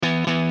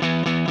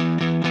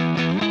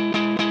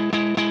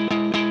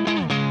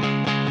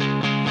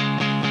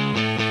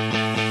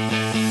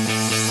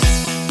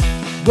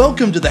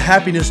Welcome to the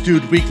Happiness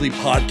Dude Weekly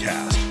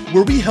Podcast,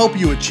 where we help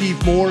you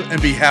achieve more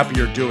and be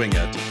happier doing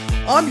it.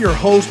 I'm your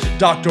host,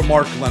 Dr.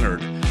 Mark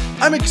Leonard.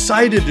 I'm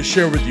excited to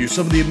share with you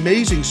some of the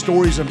amazing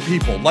stories of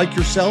people like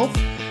yourself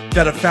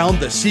that have found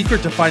the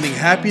secret to finding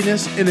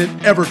happiness in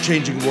an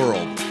ever-changing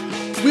world.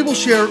 We will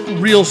share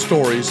real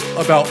stories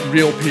about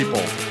real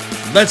people.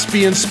 Let's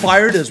be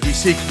inspired as we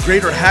seek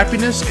greater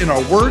happiness in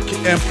our work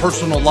and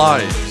personal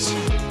lives.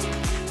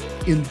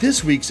 In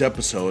this week's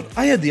episode,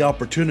 I had the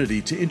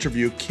opportunity to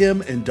interview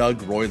Kim and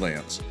Doug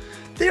Roylance.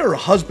 They are a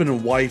husband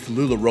and wife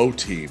LuLaRoe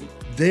team.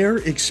 Their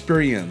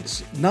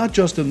experience, not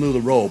just in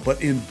LuLaRoe,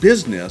 but in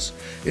business,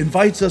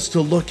 invites us to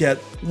look at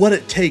what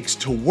it takes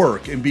to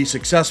work and be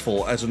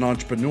successful as an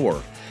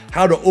entrepreneur,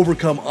 how to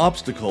overcome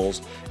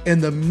obstacles,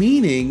 and the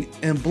meaning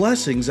and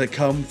blessings that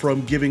come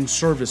from giving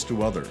service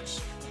to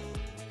others.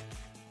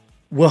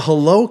 Well,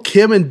 hello,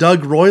 Kim and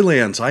Doug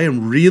Roylance. I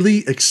am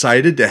really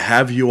excited to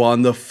have you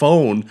on the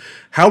phone.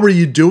 How are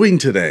you doing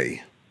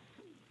today?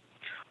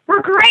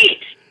 We're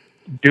great.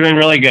 Doing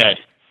really good.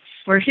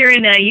 We're here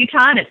in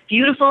Utah, and it's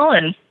beautiful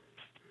and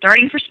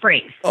starting for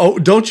spring. Oh,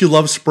 don't you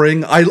love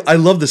spring? I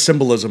love the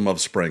symbolism of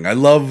spring. I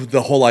love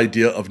the whole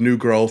idea of new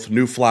growth,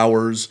 new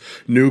flowers,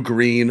 new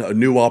green, a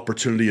new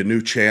opportunity, a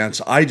new chance.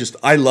 I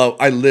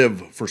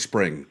live for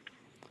spring.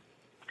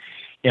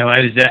 You know,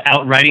 I was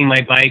out riding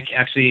my bike,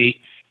 actually,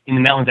 in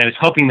the mountains. I was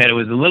hoping that it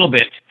was a little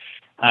bit,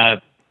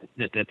 that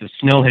the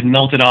snow had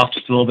melted off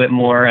just a little bit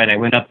more, and I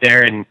went up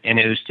there, and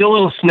it was still a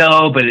little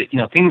snow, but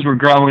things were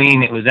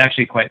growing. It was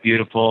actually quite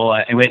beautiful.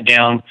 I went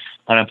down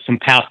on some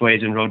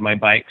pathways and rode my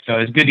bike, so it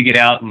was good to get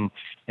out and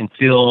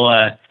feel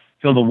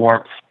the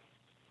warmth.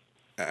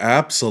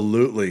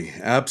 Absolutely.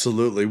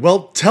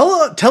 Well,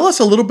 tell us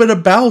a little bit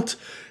about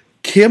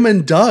Kim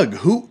and Doug.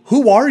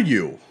 Who are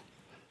you?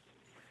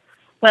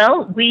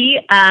 Well,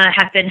 we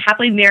have been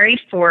happily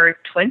married for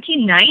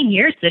 29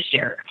 years this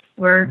year.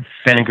 It's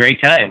been a great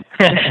time.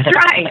 That's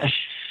right.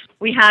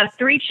 We have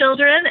 3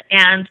 children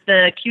and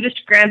the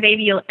cutest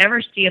grandbaby you'll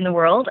ever see in the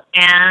world,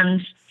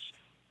 and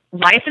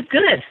life is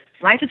good.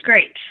 Life is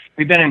great.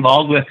 We've been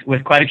involved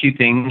with quite a few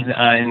things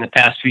in the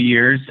past few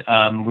years.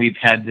 We've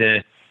had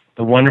the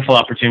wonderful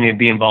opportunity to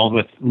be involved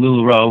with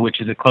LuLaRoe, which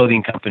is a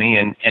clothing company,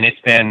 and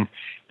it's been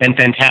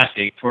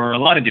fantastic for a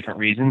lot of different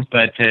reasons,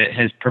 but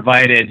has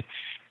provided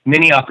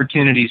many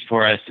opportunities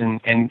for us and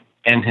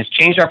has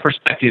changed our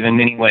perspective in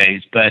many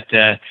ways. But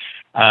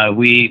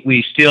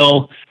we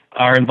still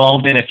are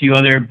involved in a few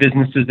other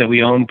businesses that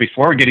we owned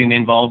before getting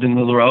involved in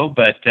LuLaRoe.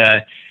 But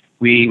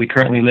we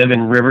currently live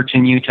in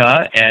Riverton,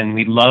 Utah, and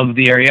we love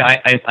the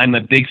area. I'm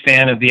a big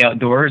fan of the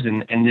outdoors,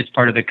 and this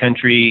part of the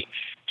country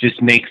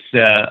just makes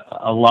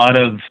a lot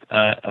of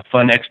a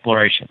fun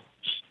exploration.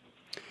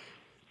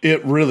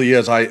 It really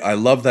is. I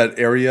love that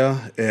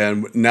area,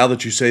 and now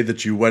that you say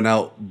that you went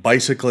out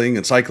bicycling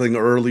and cycling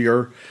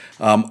earlier,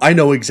 I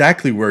know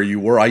exactly where you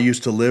were. I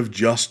used to live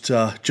just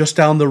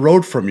down the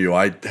road from you.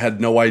 I had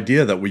no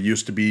idea that we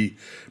used to be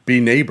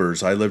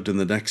neighbors. I lived in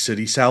the next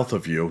city south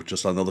of you,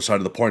 just on the other side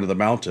of the point of the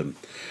mountain.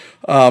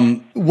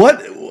 So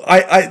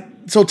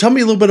tell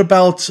me a little bit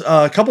about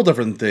a couple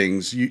different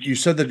things. You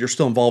said that you're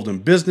still involved in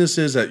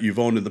businesses that you've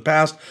owned in the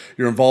past.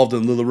 You're involved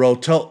in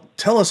LuLaRoe.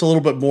 Tell us a little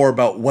bit more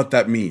about what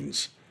that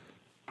means.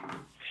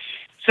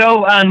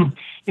 So, I've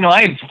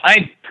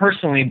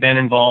personally been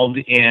involved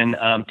in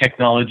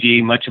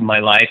technology much of my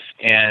life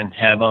and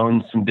have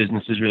owned some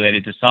businesses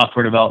related to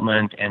software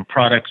development and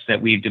products that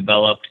we've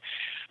developed.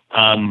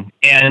 It's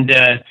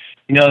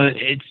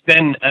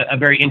been a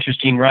very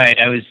interesting ride.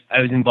 I was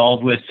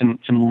involved with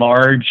some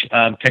large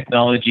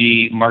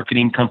technology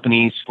marketing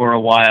companies for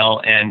a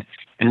while and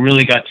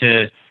really got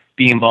to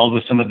be involved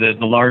with some of the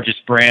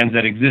largest brands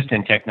that exist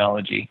in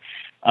technology.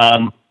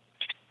 As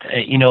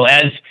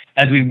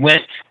we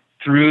went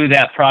through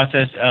that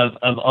process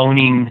of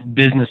owning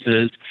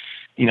businesses,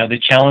 the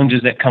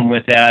challenges that come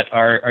with that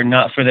are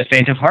not for the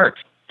faint of heart.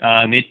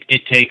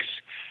 It takes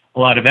a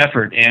lot of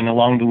effort, and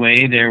along the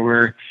way there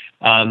were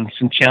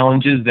some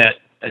challenges that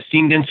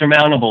seemed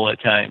insurmountable at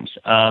times,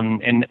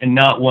 and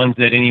not ones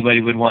that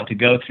anybody would want to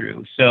go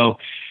through. So,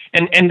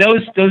 and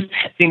those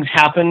things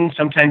happen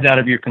sometimes out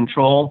of your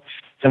control.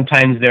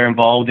 Sometimes they're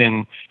involved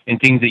in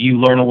things that you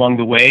learn along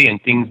the way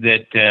and things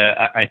that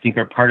I think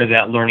are part of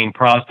that learning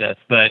process.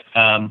 But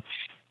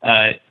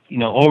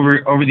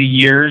over the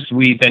years,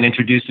 we've been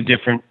introduced to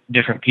different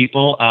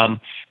people.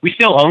 We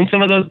still own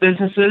some of those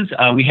businesses.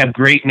 We have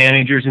great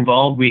managers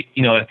involved.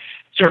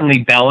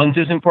 Certainly balance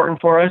is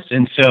important for us,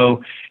 and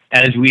so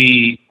as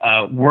we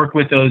work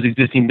with those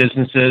existing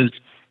businesses,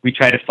 we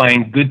try to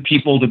find good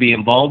people to be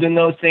involved in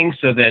those things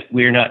so that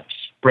we're not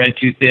spread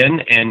too thin,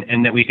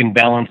 and that we can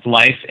balance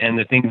life and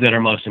the things that are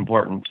most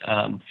important.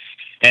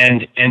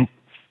 And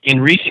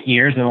in recent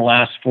years, in the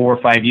last 4 or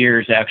 5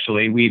 years,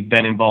 actually, we've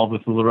been involved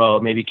with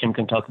LuLaRoe. Maybe Kim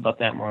can talk about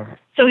that more.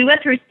 So we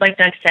went through, like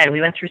Doug said,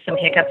 some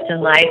hiccups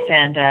in life,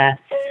 and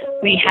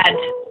we had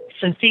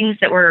some things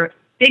that were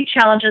big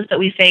challenges that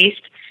we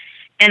faced.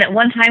 And at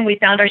one time, we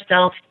found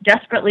ourselves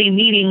desperately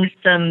needing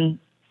some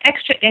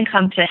extra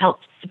income to help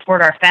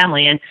support our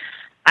family. And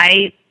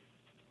I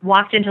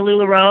walked into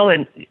LuLaRoe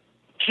and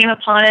came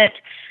upon it,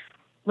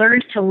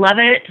 learned to love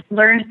it,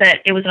 learned that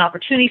it was an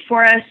opportunity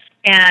for us,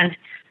 and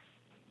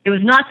it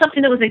was not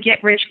something that was a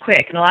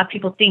get-rich-quick. And a lot of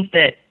people think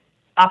that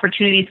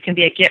opportunities can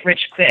be a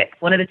get-rich-quick.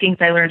 One of the things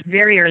I learned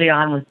very early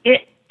on was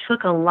it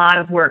took a lot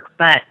of work,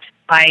 but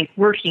by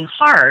working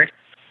hard,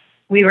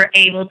 we were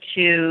able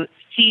to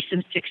see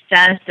some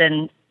success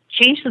and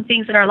change some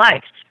things in our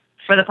lives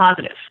for the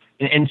positive.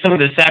 And some of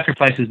the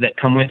sacrifices that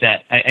come with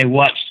that, I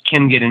watched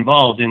Kim get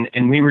involved,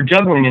 and we were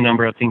juggling a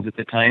number of things at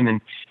the time,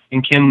 and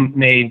Kim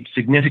made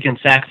significant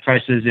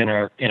sacrifices in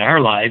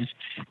our lives,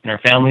 in our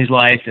family's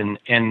life,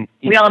 and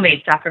we all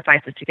made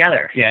sacrifices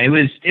together. Yeah, it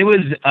was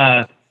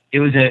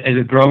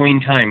a growing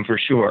time for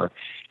sure,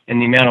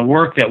 and the amount of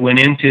work that went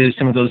into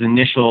some of those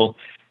initial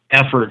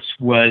efforts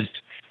was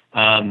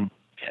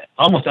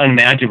almost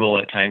unimaginable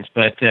at times.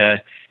 But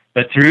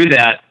through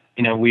that,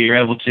 we were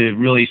able to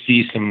really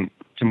see some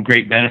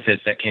great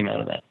benefits that came out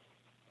of that.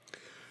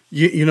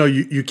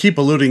 You keep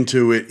alluding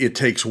to it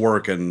takes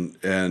work,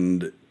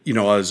 and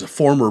as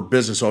former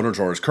business owners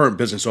or as current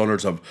business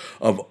owners of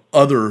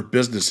other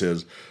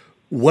businesses,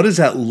 what does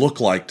that look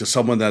like to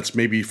someone that's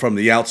maybe from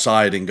the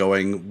outside and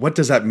going, what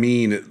does that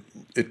mean?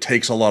 It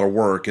takes a lot of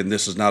work and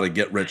this is not a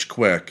get rich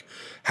quick.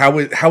 How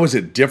is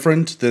it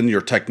different than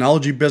your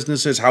technology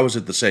businesses? How is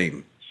it the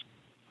same?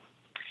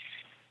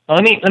 Well,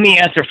 let me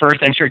answer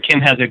first. I'm sure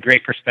Kim has a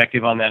great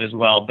perspective on that as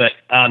well. But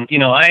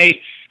I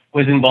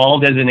was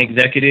involved as an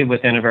executive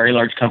within a very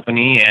large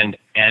company,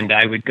 and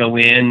I would go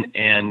in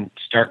and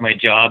start my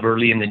job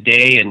early in the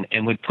day,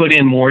 and would put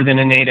in more than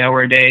an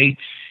 8-hour day,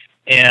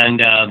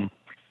 and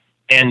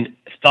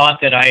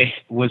thought that I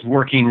was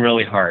working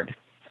really hard.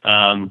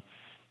 And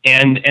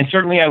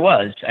certainly I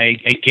was. I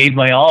gave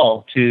my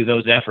all to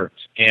those efforts,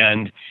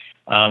 and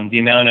the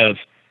amount of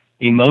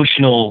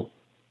emotional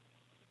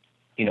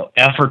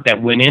effort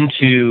that went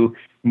into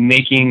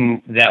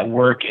making that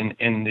work,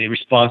 and the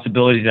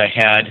responsibilities I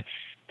had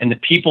and the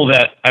people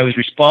that I was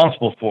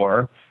responsible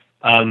for,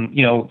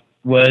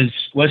 was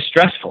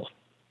stressful.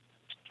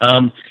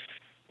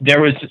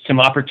 There was some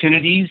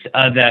opportunities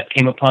that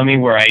came upon me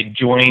where I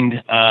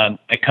joined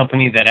a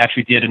company that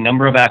actually did a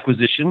number of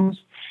acquisitions.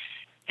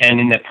 And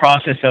in the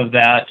process of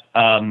that,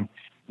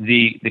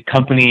 the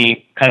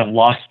company kind of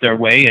lost their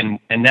way.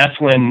 And that's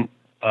when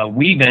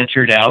we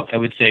ventured out. I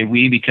would say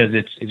we, because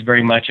it's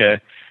very much a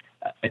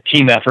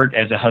team effort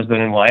as a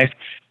husband and wife,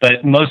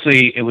 but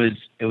mostly it was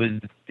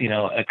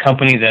a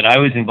company that I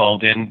was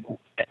involved in.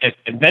 I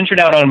ventured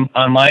out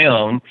on my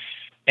own,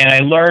 and I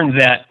learned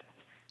that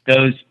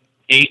those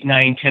 8,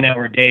 9,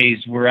 10-hour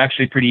days were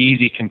actually pretty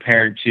easy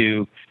compared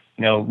to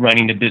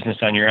running a business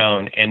on your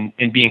own and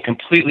being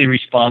completely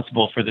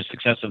responsible for the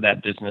success of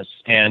that business.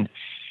 And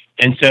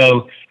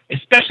so,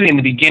 especially in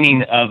the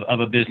beginning of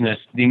a business,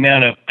 the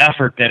amount of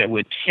effort that it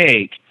would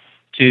take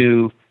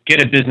to get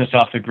a business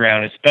off the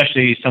ground,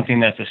 especially something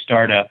that's a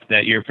startup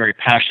that you're very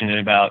passionate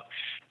about,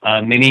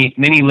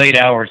 many late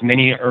hours,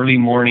 many early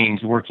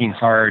mornings working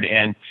hard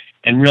and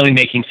really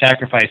making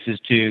sacrifices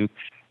to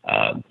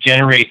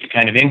generate the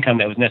kind of income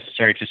that was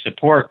necessary to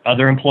support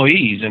other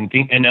employees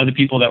and other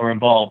people that were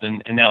involved.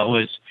 And that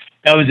was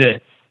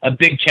a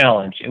big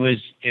challenge. It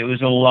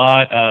was a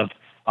lot of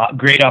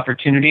great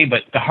opportunity,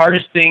 but the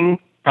hardest thing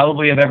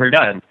probably I've ever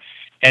done.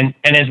 And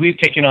as we've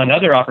taken on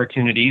other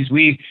opportunities,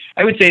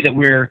 I would say that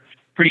we're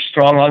pretty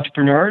strong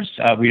entrepreneurs.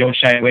 We don't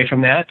shy away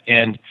from that.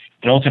 And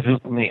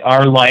ultimately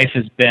our life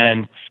has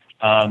been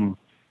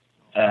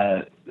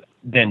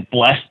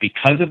blessed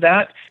because of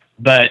that.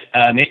 But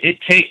it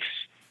takes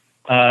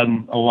a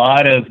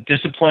lot of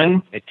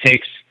discipline. It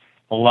takes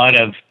a lot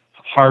of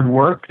hard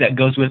work that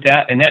goes with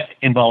that. And that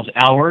involves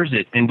hours.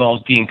 It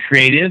involves being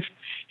creative.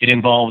 It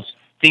involves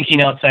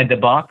thinking outside the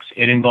box.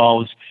 It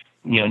involves,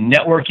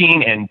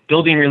 networking and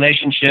building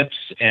relationships.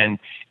 And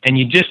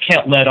you just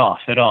can't let off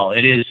at all.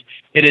 It is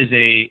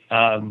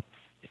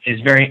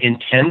very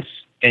intense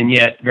and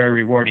yet very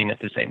rewarding at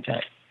the same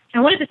time.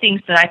 And one of the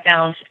things that I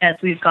found as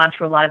we've gone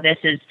through a lot of this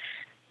is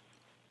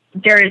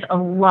there is a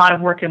lot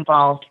of work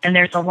involved, and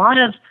there's a lot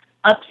of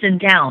ups and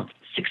downs,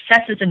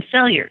 successes and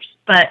failures.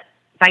 But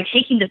by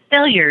taking the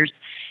failures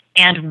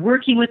and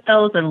working with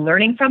those and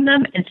learning from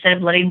them instead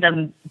of letting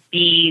them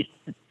be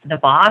the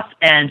boss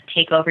and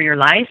take over your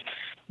life,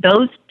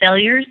 those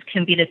failures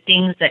can be the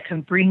things that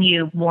can bring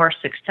you more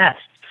success.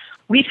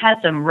 We've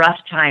had some rough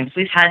times.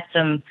 We've had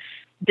some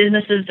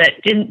businesses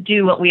that didn't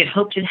do what we had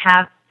hoped to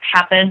have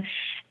happen,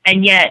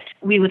 and yet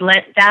we would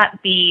let that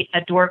be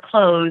a door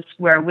close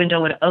where a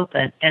window would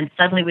open, and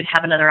suddenly we'd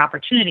have another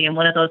opportunity. And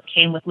one of those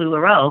came with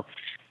LuLaRoe.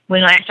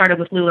 When I started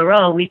with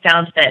LuLaRoe, we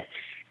found that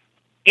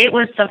it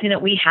was something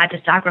that we had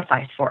to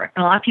sacrifice for.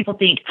 And a lot of people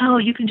think,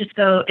 you can just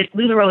go,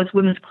 LuLaRoe is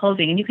women's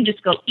clothing, and you can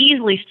just go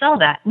easily sell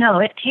that. No,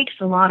 it takes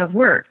a lot of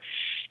work.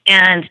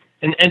 And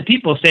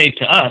people say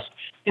to us,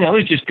 it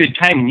was just good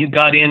timing. You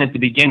got in at the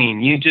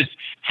beginning. You just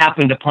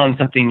happened upon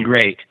something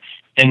great.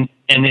 And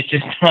it's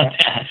just not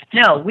that.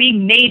 No, we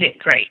made it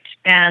great,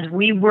 and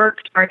we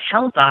worked our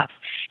tails off.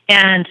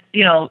 And,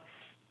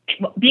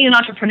 being an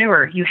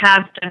entrepreneur, you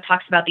have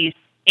talks about these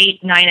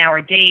 8,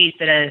 9-hour days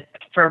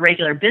for a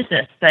regular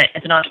business, but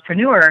as an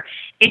entrepreneur,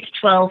 it's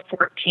 12,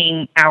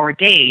 14-hour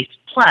days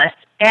plus,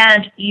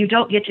 and you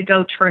don't get to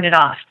go turn it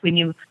off. When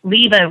you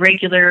leave a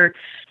regular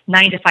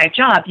 9-to-5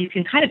 job, you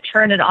can kind of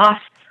turn it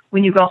off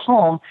when you go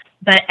home,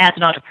 but as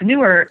an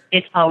entrepreneur,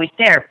 it's always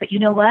there. But you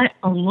know what?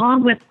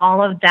 Along with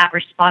all of that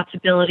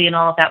responsibility and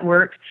all of that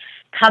work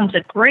comes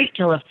a great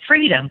deal of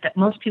freedom that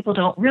most people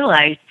don't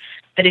realize,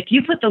 that if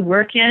you put the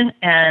work in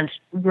and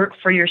work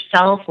for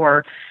yourself,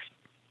 or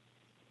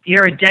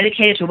you're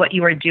dedicated to what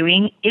you are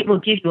doing, it will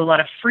give you a lot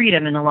of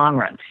freedom in the long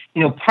run.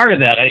 Part of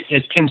that,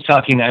 as Kim's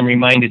talking, I'm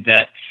reminded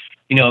that,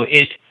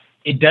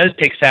 it does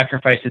take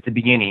sacrifice at the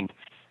beginning.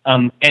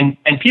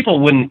 And people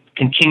wouldn't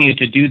continue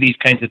to do these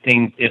kinds of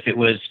things if it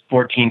was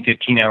 14,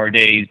 15-hour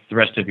days the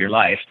rest of your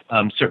life.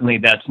 Certainly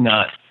that's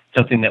not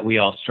something that we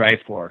all strive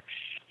for.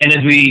 And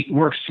as we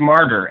work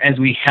smarter, as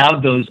we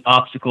have those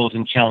obstacles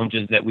and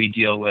challenges that we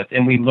deal with,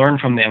 and we learn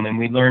from them, and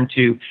we learn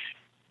to,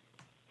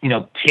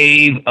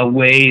 pave a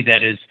way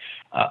that is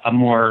a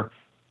more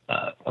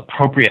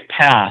appropriate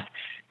path,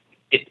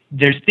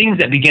 there's things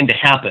that begin to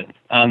happen.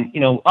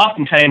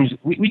 Oftentimes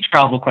we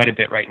travel quite a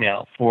bit right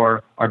now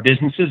for our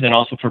businesses and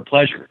also for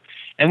pleasure,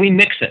 and we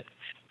mix it.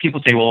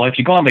 People say, well, if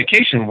you go on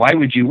vacation, why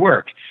would you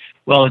work?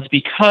 Well, it's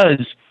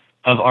because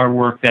of our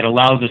work that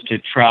allows us to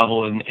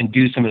travel and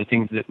do some of the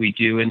things that we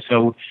do. And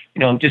so,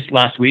 just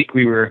last week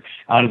we were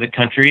out of the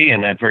country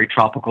in a very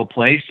tropical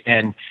place,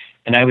 and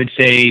I would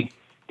say,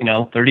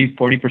 30,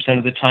 40%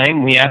 of the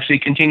time we actually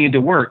continued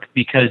to work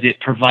because it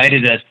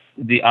provided us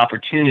the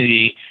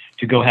opportunity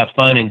to go have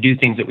fun and do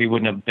things that we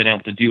wouldn't have been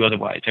able to do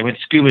otherwise. I went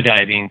scuba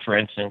diving, for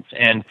instance,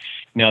 and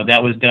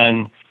that was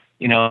done,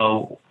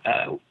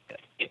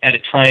 at a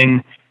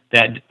time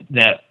that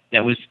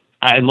was.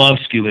 I love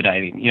scuba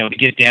diving. To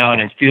get down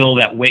and feel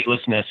that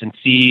weightlessness and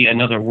see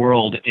another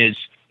world is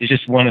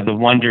just one of the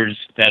wonders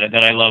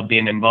that I love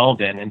being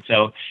involved in. And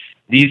so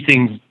these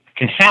things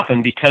can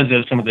happen because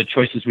of some of the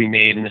choices we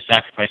made and the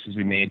sacrifices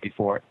we made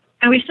before.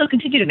 And we still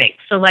continue to make.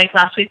 So like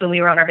last week when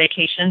we were on our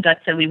vacation, Doug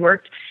said we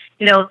worked,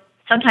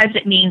 sometimes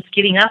it means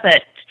getting up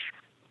at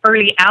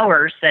early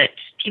hours that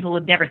people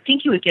would never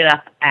think you would get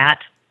up at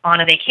on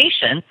a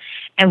vacation,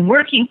 and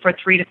working for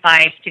 3 to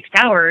 5, 6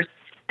 hours,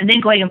 and then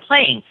going and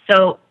playing.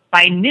 So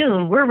by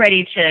noon, we're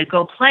ready to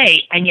go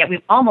play, and yet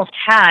we've almost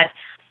had,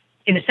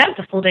 in a sense,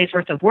 a full day's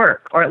worth of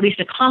work, or at least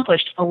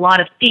accomplished a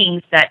lot of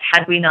things that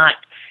had we not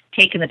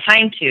taken the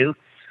time to,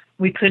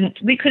 we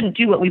couldn't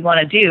do what we want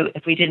to do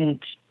if we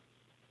didn't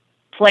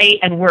play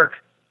and work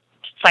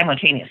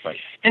simultaneously.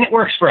 And it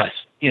works for us.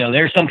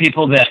 There are some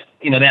people that,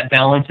 that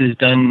balance is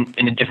done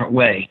in a different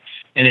way.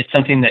 And it's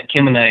something that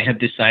Kim and I have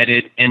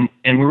decided, and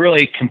we're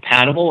really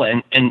compatible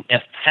and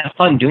have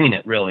fun doing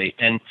it, really.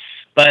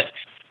 But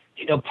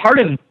part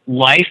of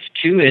life,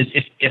 too, is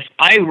if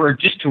I were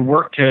just to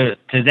work to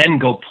then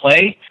go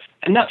play,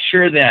 I'm not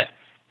sure that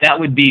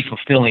would be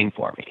fulfilling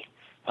for me.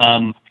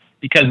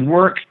 Because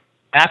work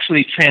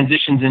actually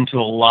transitions into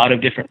a lot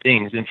of different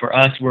things. And for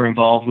us, we're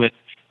involved with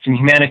some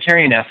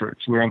humanitarian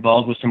efforts. We're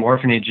involved with some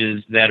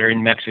orphanages that are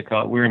in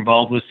Mexico. We're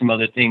involved with some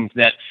other things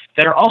that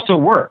are also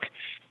work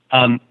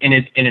in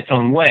its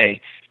own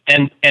way.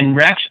 And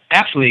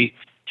actually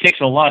takes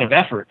a lot of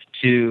effort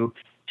to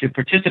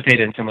participate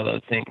in some of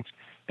those things.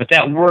 But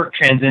that work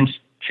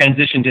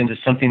transitioned into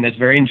something that's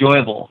very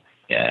enjoyable,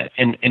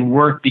 and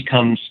work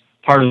becomes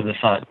part of the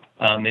fun.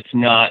 It's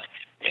not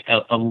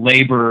a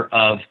labor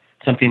of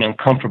something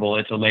uncomfortable.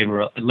 It's a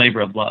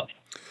labor of love.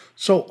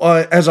 So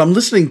as I'm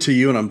listening to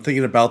you and I'm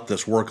thinking about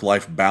this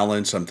work-life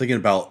balance, I'm thinking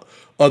about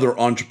other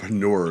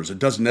entrepreneurs. It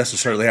doesn't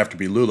necessarily have to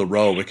be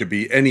LuLaRoe. It could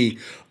be any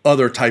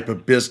other type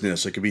of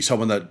business. It could be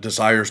someone that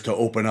desires to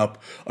open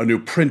up a new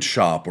print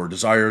shop or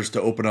desires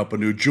to open up a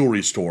new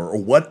jewelry store or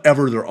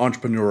whatever their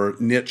entrepreneur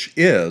niche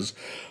is.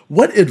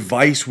 What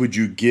advice would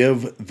you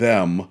give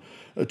them,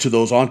 to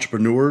those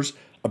entrepreneurs,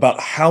 about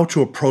how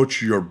to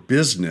approach your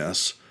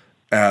business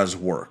as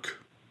work?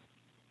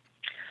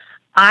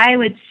 I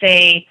would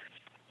say,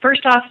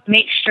 first off,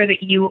 make sure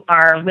that you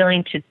are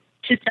willing to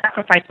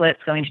sacrifice what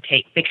it's going to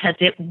take, because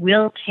it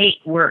will take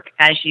work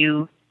as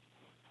you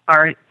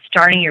are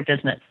starting your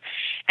business.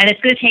 And it's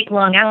going to take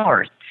long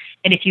hours.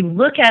 And if you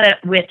look at it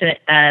with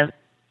a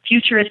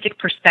futuristic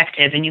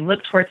perspective and you look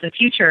towards the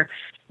future,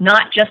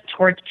 not just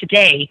towards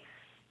today,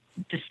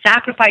 the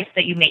sacrifice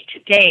that you make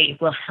today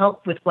will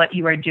help with what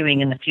you are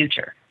doing in the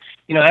future.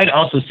 I'd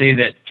also say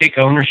that take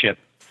ownership.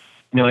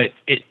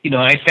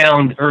 I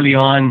found early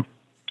on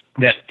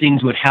that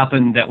things would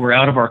happen that were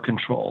out of our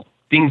control,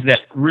 things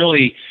that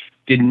really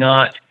did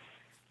not,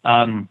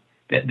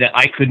 that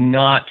I could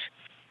not,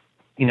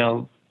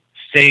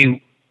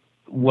 say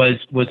was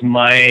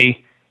my,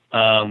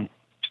 how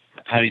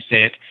do you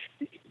say it?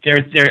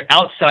 There are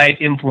outside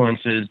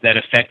influences that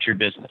affect your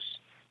business,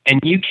 and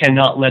you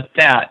cannot let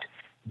that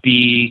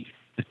be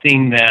the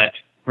thing that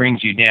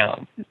brings you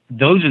down.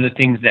 Those are the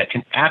things that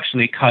can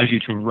actually cause you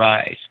to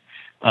rise,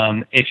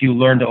 if you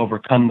learn to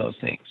overcome those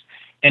things.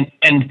 And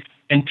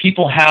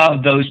people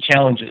have those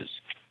challenges.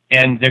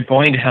 and they're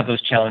going to have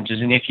those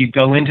challenges. And if you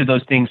go into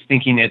those things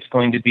thinking it's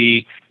going to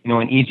be,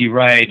 an easy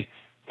ride,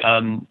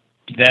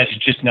 that's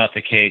just not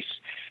the case.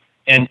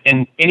 And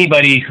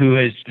anybody who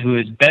has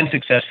been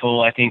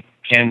successful, I think,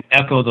 can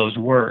echo those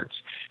words.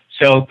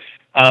 So,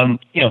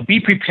 be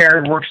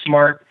prepared, work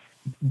smart,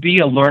 be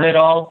a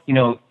learn-it-all.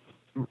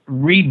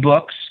 Read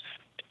books,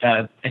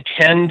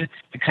 attend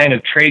the kind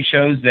of trade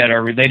shows that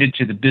are related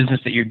to the business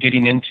that you're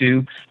getting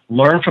into.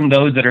 Learn from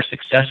those that are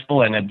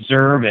successful, and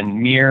observe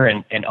and mirror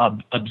and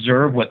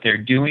observe what they're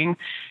doing.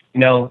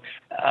 And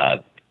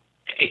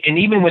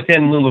even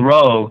within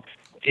LuLaRoe,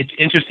 it's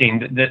interesting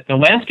that the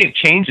landscape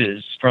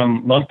changes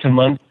from month to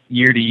month,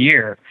 year to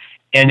year.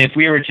 And if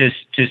we were to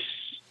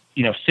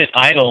sit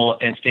idle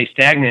and stay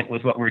stagnant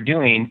with what we're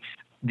doing,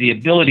 the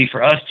ability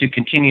for us to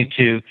continue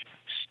to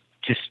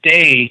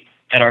stay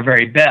at our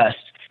very best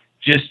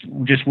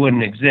just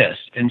wouldn't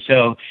exist. And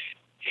so,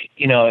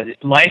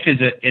 life is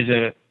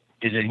a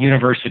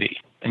university.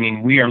 I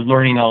mean, we are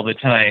learning all the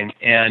time,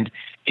 and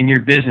in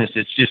your business,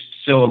 it's just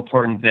so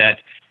important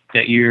that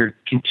you're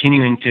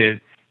continuing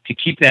to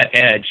keep that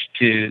edge,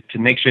 to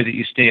make sure that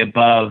you stay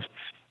above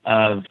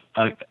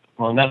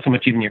not so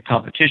much even your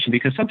competition,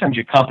 because sometimes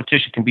your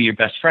competition can be your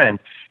best friend,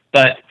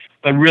 but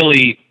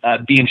really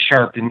being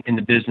sharp in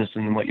the business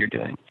and in what you're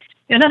doing.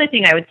 Another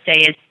thing I would say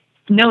is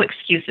no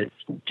excuses.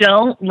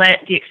 Don't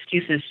let the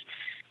excuses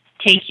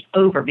take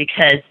over,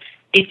 because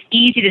it's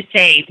easy to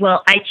say,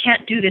 well, I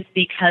can't do this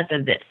because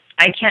of this.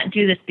 I can't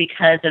do this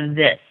because of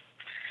this.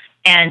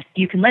 And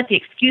you can let the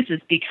excuses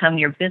become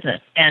your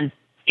business, and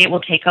it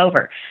will take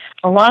over.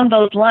 Along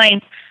those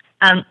lines,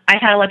 I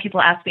had a lot of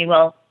people ask me,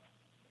 well,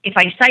 if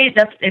I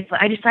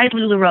decide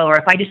LuLaRoe, or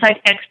if I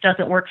decide X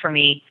doesn't work for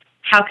me,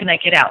 how can I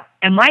get out?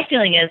 And my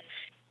feeling is,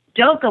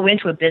 don't go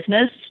into a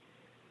business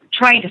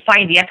trying to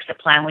find the exit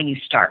plan when you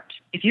start.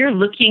 If you're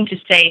looking to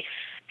say,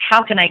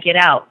 how can I get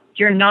out?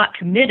 You're not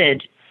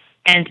committed,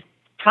 and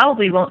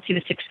probably won't see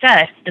the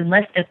success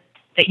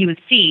that you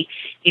would see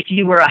if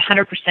you were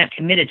 100%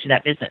 committed to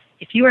that business.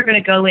 If you were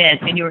going to go in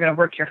and you were going to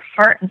work your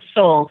heart and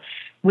soul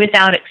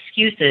without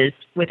excuses,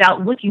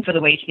 without looking for the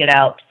way to get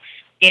out,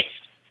 it's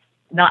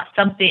not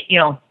something,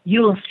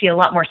 you will see a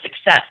lot more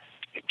success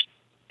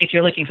if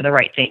you're looking for the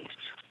right things.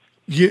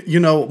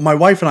 My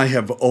wife and I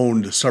have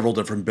owned several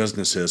different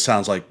businesses,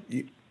 sounds like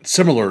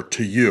similar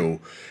to you.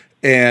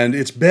 And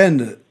it's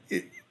been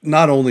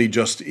not only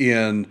just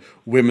in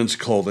women's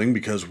clothing,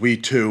 because we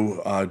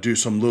too do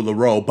some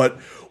LuLaRoe, but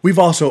we've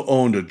also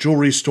owned a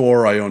jewelry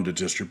store. I owned a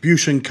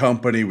distribution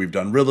company. We've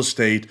done real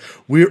estate.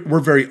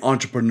 We're very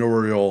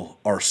entrepreneurial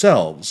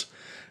ourselves.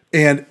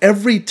 And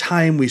every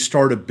time we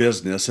start a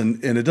business,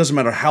 and it doesn't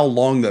matter how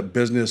long that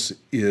business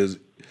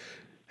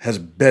has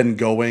been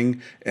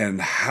going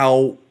and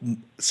how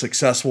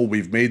successful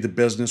we've made the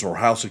business or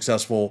how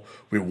successful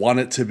we want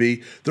it to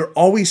be, there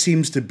always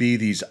seems to be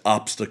these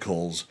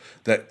obstacles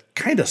that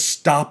kind of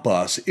stop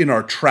us in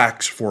our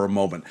tracks for a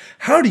moment.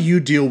 How do you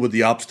deal with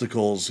the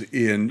obstacles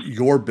in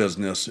your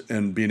business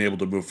and being able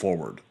to move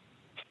forward?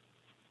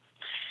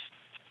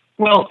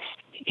 Well,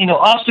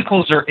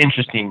 obstacles are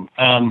interesting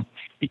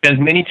because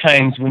many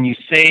times when you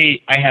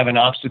say I have an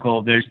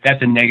obstacle,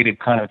 that's a negative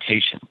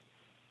connotation.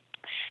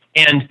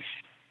 And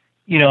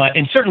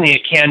and certainly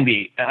it can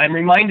be. I'm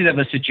reminded of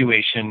a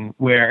situation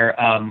where,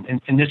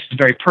 and this is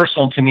very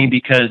personal to me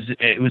because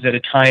it was at a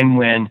time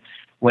when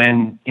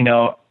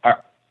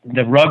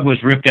the rug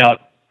was ripped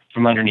out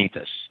from underneath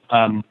us,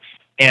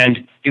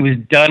 and it was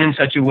done in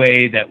such a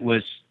way that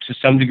was to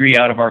some degree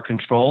out of our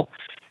control,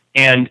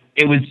 and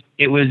it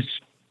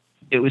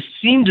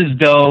seemed as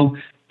though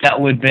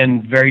that would have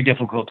been very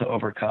difficult to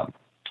overcome.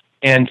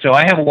 And so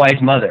I have a wise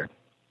mother,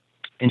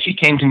 and she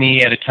came to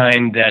me at a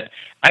time that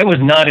I was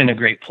not in a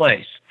great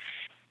place.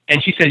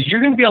 And she says, you're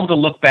going to be able to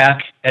look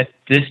back at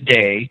this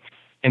day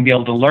and be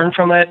able to learn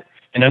from it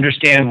and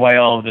understand why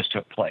all of this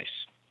took place.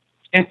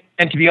 And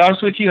to be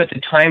honest with you, at the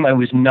time, I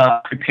was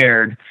not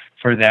prepared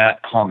for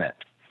that comment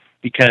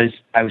because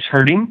I was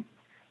hurting,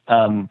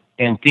 and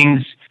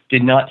things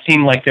did not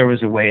seem like there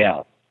was a way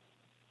out.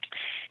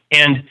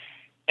 And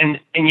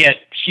yet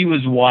she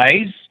was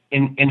wise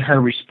in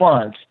her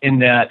response, in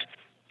that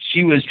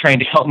she was trying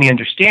to help me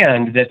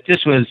understand that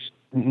this was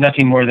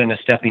nothing more than a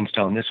stepping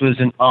stone. This was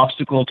an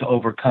obstacle to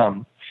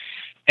overcome.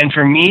 And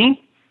for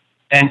me,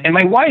 and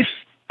my wife,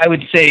 I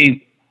would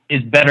say,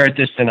 is better at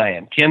this than I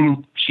am.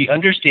 Kim, she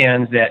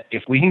understands that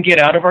if we can get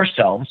out of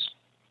ourselves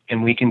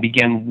and we can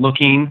begin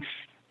looking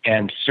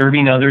and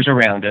serving others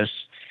around us,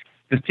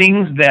 the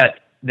things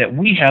that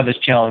we have as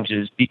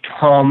challenges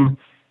become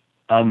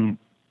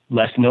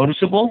less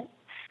noticeable.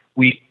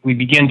 We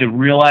begin to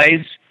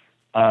realize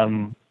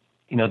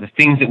the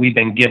things that we've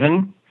been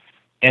given,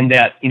 and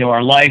that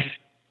our life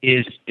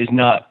is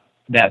not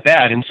that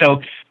bad. And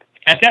so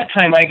at that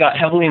time, I got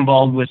heavily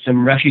involved with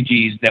some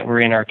refugees that were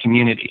in our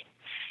community,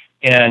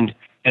 and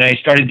I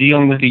started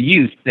dealing with the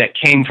youth that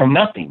came from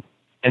nothing,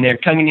 and they're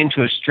coming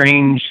into a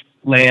strange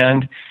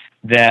land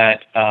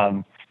that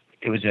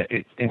it was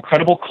an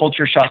incredible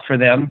culture shock for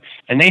them,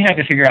 and they had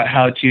to figure out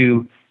how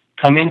to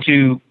come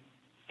into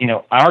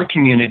our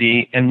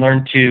community and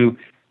learn to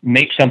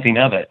make something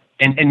of it.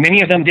 And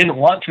many of them didn't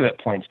want to at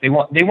points. They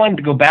wanted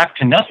to go back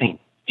to nothing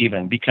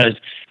even, because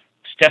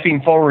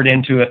stepping forward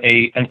into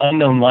an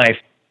unknown life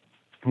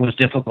was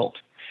difficult.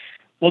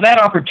 Well, that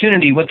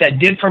opportunity, what that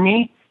did for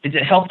me is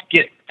it helped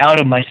get out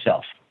of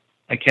myself.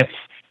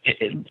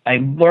 I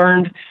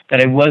learned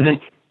that I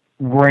wasn't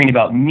worrying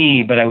about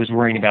me, but I was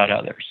worrying about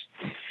others.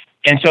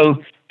 And so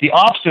the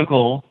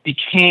obstacle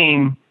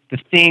became the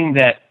thing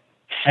that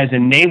has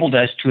enabled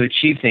us to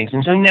achieve things.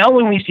 And so now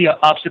when we see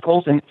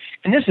obstacles, and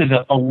this is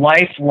a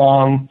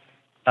lifelong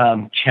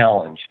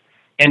challenge,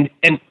 and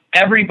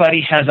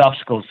everybody has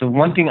obstacles. So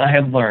one thing I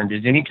have learned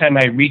is anytime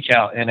I reach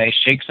out and I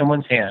shake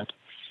someone's hand,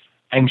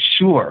 I'm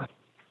sure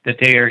that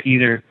they are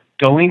either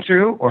going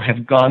through or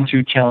have gone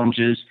through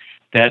challenges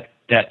that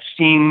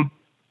seem,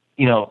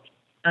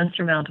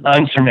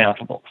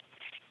 unsurmountable.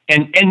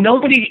 And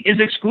nobody is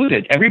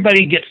excluded.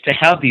 Everybody gets to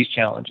have these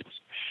challenges.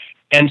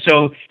 And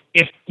so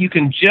if you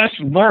can just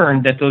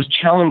learn that those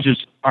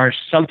challenges are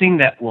something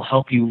that will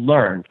help you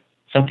learn,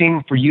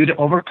 something for you to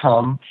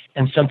overcome,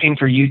 and something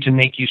for you to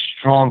make you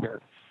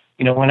stronger.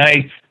 When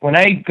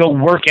I go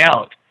work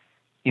out,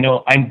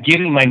 I'm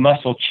giving my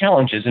muscle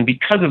challenges, and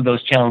because of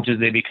those challenges,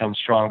 they become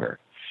stronger.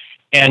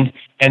 And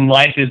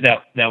life is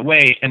that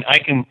way. And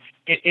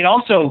it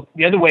also,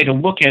 the other way to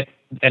look at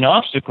an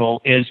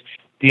obstacle is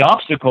the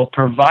obstacle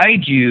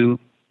provides you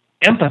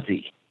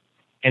empathy,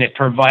 and it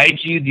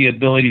provides you the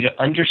ability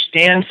to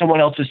understand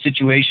someone else's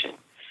situation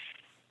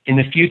in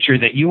the future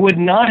that you would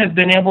not have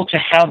been able to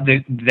have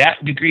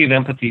that degree of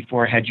empathy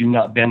for had you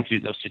not been through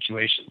those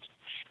situations.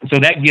 And so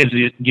that gives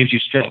you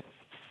strength.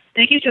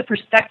 And it gives you a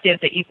perspective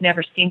that you've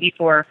never seen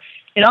before.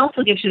 It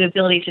also gives you the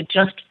ability to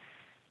just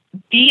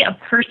be a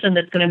person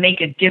that's going to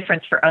make a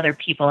difference for other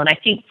people. And I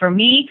think for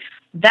me,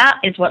 that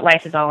is what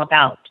life is all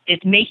about.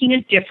 It's making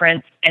a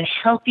difference and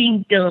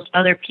helping build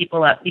other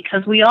people up,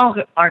 because we all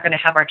are going to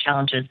have our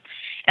challenges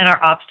and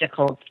our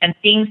obstacles and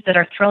things that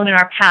are thrown in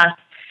our path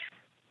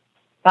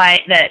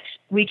that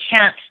we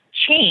can't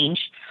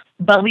change,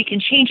 but we can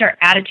change our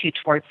attitude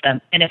towards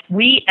them. And if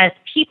we as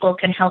people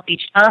can help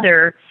each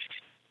other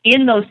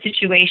in those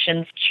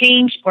situations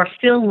change or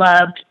feel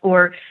loved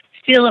or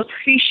feel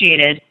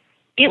appreciated,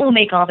 it will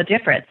make all the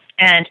difference.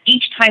 And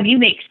each time you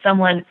make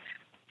someone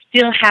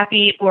feel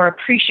happy or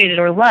appreciated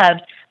or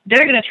loved,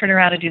 they're going to turn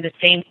around and do the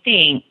same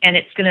thing. And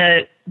it's going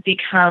to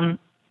become,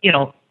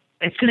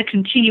 it's going to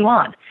continue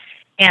on.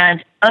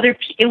 And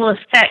it will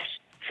affect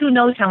who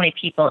knows how many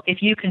people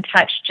if you can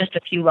touch just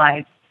a few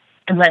lives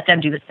and let them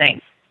do the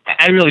same.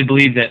 I really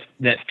believe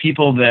that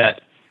people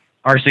that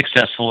are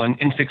successful,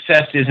 and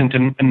success isn't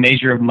a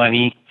measure of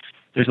money.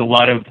 There's a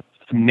lot of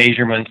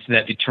measurements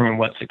that determine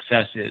what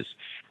success is.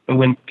 But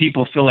when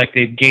people feel like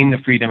they've gained the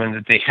freedom and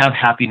that they have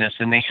happiness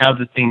and they have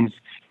the things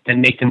that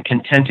make them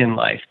content in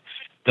life,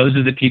 those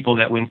are the people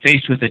that when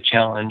faced with a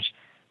challenge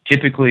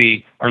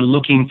typically are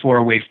looking for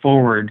a way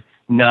forward,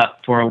 not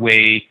for a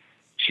way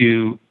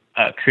to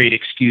create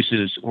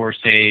excuses or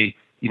say,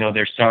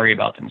 they're sorry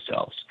about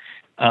themselves.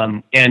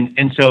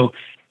 And so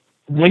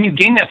when you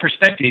gain that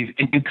perspective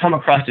and you come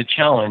across a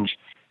challenge,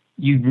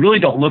 you really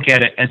don't look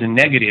at it as a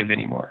negative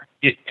anymore.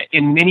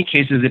 In many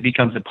cases, it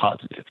becomes a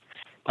positive.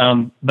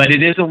 But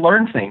it is a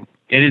learned thing.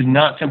 It is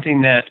not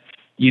something that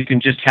you can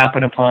just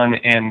happen upon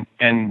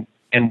and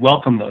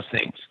welcome those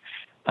things.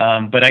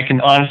 But I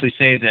can honestly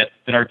say that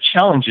our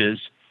challenges,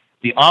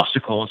 the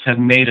obstacles, have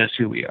made us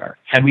who we are.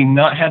 Had we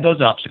not had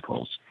those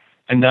obstacles,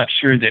 I'm not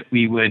sure that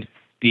we would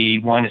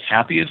be, as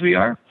happy as we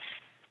are,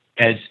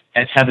 as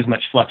have as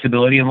much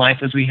flexibility in life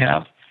as we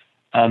have.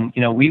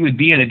 We would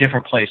be in a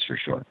different place for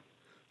sure.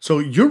 So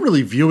you're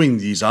really viewing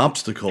these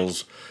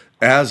obstacles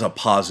as a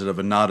positive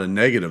and not a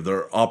negative. There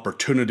are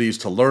opportunities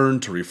to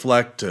learn, to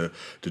reflect, to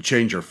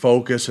change your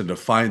focus, and to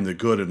find the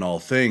good in all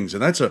things.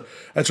 And that's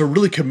a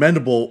really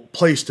commendable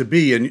place to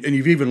be. And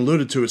you've even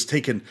alluded to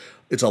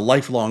it's a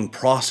lifelong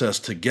process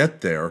to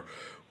get there.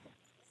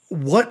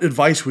 What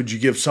advice would you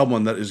give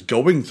someone that is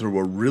going through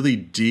a really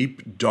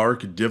deep,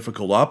 dark,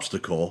 difficult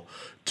obstacle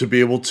to be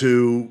able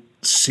to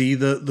see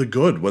the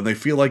good when they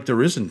feel like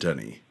there isn't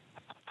any?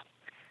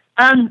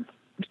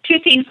 Two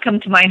things come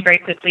to mind very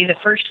quickly. The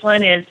first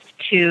one is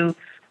to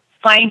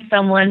find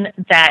someone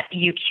that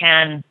you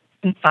can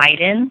confide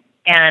in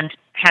and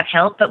have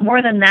help. But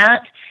more than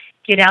that,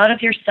 get out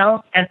of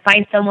yourself and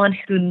find someone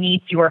who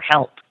needs your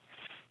help.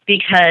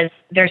 Because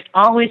there's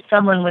always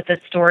someone with a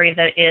story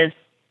that is,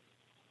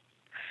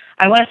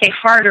 I want to say,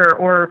 harder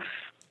or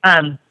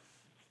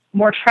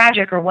more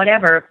tragic or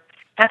whatever.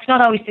 That's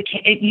not always the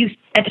case.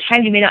 At the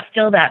time, you may not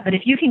feel that. But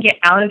if you can get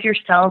out of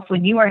yourself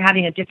when you are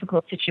having a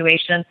difficult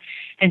situation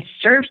and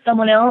serve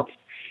someone else,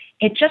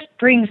 it just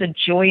brings a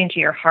joy into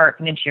your heart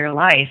and into your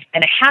life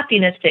and a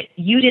happiness that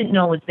you didn't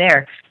know was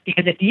there.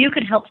 Because if you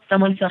can help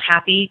someone feel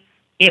happy,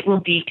 it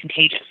will be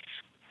contagious.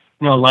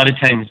 A lot of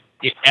times,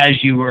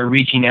 as you are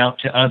reaching out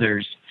to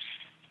others,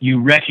 you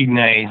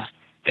recognize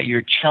that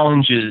your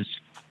challenges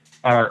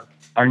are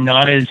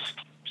not as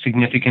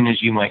significant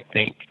as you might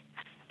think.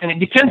 it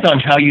depends on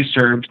how you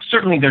serve.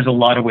 Certainly there's a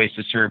lot of ways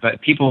to serve,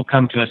 but people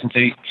come to us and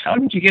say, how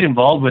did you get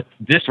involved with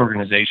this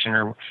organization,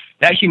 or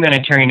that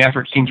humanitarian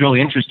effort seems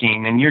really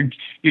interesting, and you're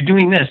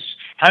doing this.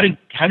 How did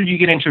you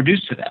get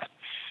introduced to that?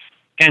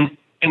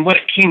 And what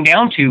it came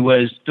down to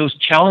was those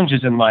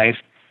challenges in life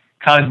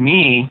caused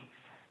me,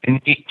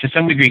 and to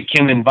some degree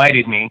Kim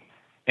invited me,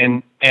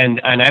 and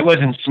I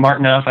wasn't smart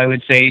enough, I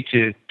would say,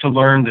 to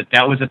learn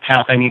that was a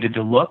path I needed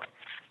to look.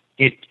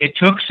 It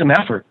took some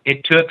effort.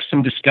 It took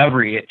some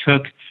discovery. It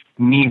took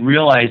me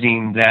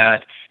realizing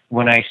that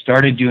when I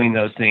started doing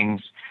those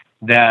things,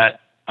 that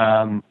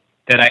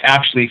I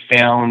actually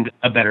found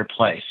a better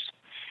place.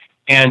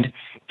 And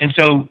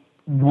so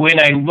when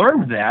I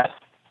learned that,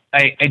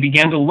 I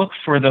began to look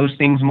for those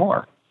things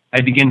more.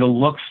 I began to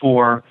look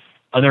for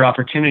other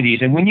opportunities.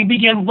 And when you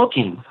begin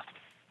looking,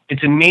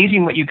 it's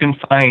amazing what you can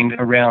find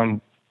around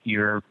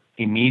your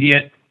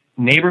immediate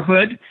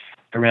neighborhood,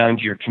 around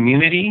your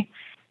community,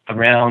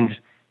 around,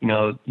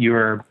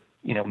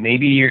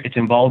 maybe it's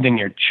involved in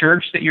your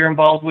church that you're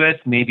involved with.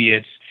 Maybe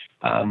it's,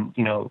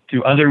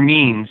 through other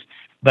means.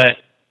 But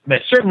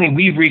certainly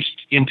we've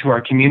reached into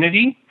our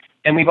community,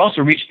 and we've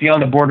also reached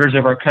beyond the borders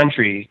of our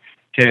country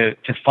to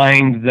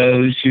find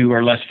those who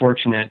are less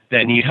fortunate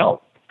that need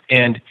help.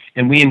 And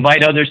we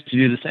invite others to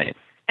do the same.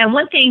 And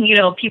one thing,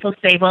 people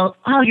say, well,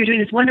 oh, you're doing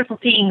these wonderful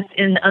things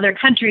in other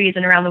countries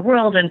and around the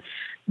world and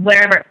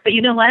wherever. But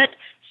you know what?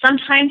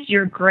 Sometimes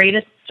your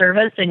greatest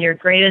service and your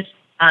greatest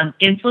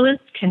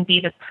influence can be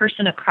the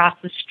person across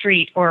the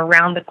street or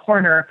around the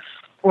corner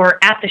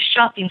or at the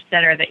shopping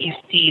center that you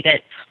see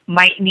that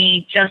might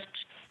need just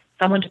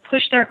someone to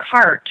push their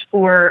cart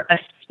or a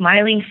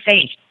smiling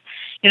face.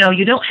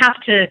 You don't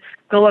have to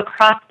go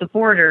across the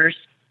borders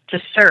to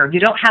serve. You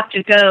don't have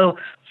to go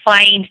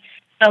find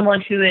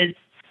someone who is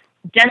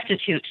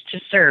destitute to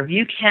serve.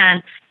 You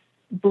can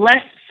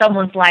bless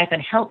someone's life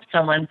and help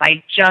someone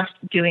by just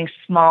doing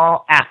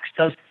small acts.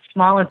 Those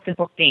small and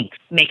simple things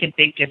make a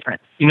big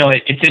difference.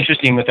 It's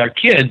interesting with our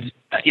kids,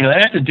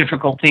 that's a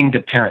difficult thing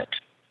to parent.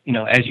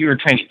 As you are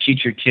trying to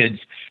teach your kids,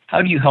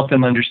 how do you help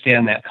them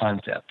understand that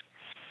concept?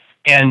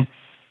 And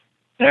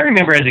I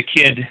remember as a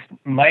kid,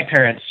 my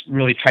parents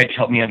really tried to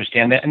help me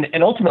understand that.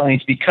 And ultimately,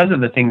 it's because of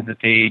the things that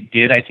they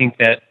did, I think,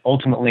 that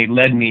ultimately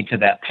led me to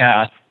that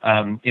path.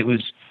 It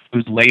was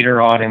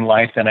later on in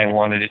life than I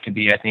wanted it to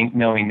be, I think,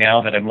 knowing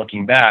now that I'm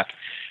looking back.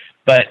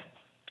 But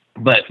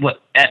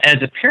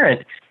as a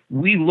parent,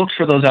 we looked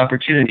for those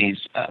opportunities.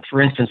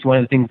 For instance, one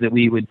of the things that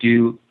we would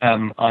do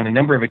on a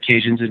number of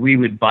occasions is we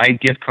would buy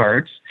gift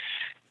cards,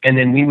 and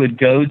then we would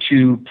go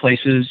to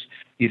places,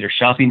 either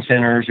shopping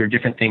centers or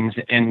different things,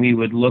 and we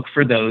would look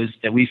for those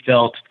that we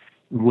felt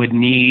would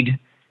need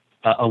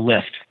a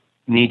lift,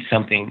 need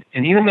something.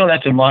 And even though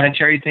that's a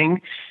monetary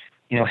thing,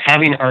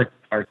 having our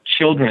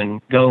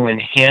children go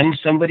and hand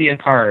somebody a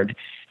card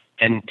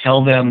and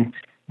tell them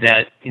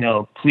that,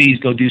 please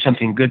go do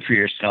something good for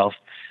yourself,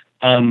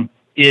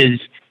 is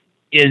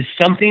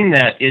something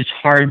that is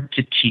hard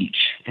to teach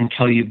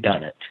until you've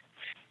done it.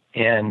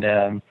 And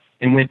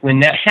when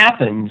that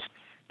happens,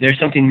 there's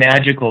something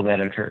magical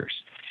that occurs.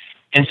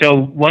 And so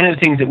one of the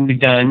things that we've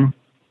done,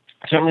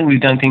 certainly we've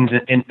done things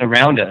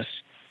around us.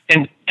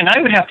 And I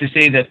would have to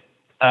say that,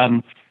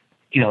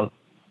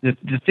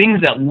 the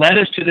things that led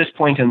us to this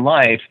point in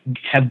life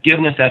have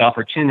given us that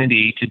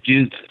opportunity to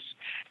do this.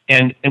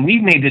 And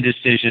we've made the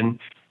decision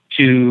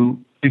to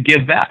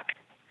give back.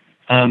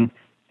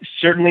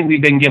 Certainly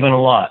we've been given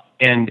a lot.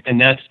 And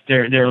that's,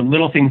 there are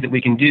little things that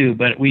we can do,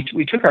 but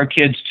we took our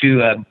kids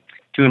to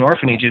an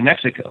orphanage in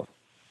Mexico.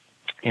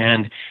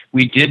 And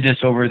we did this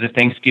over the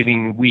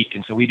Thanksgiving week.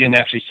 And so we didn't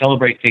actually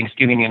celebrate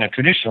Thanksgiving in a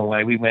traditional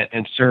way. We went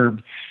and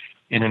served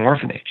in an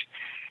orphanage.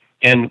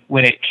 And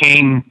when it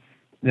came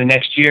the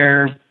next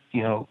year,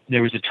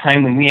 there was a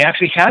time when we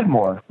actually had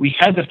more. We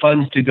had the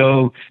funds to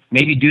go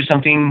maybe do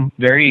something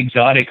very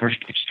exotic or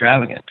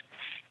extravagant.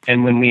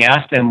 And when we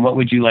asked them, what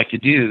would you like to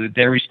do?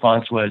 Their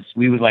response was,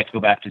 we would like to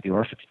go back to the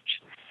orphanage.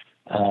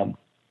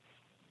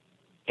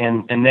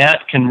 And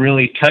that can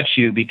really touch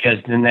you, because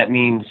then that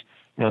means,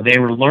 they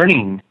were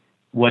learning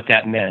what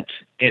that meant.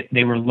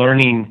 They were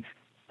learning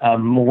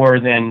more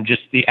than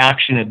just the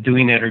action of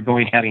doing it or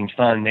going having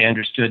fun. They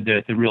understood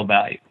the real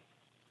value.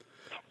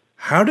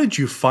 How did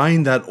you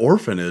find that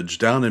orphanage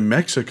down in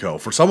Mexico?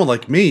 For someone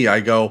like me,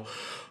 I go,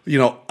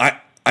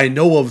 I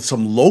know of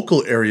some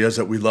local areas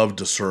that we love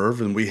to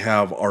serve, and we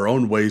have our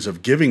own ways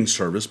of giving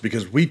service,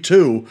 because we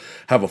too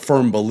have a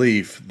firm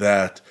belief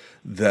that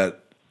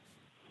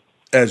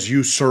as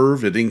you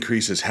serve, it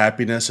increases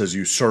happiness. As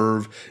you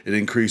serve, it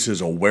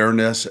increases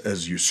awareness.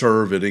 As you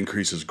serve, it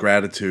increases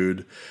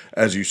gratitude.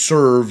 As you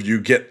serve,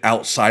 you get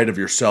outside of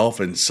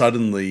yourself, and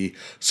suddenly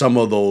some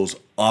of those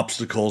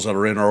obstacles that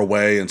are in our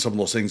way and some of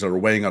those things that are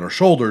weighing on our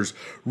shoulders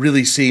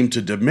really seem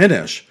to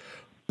diminish.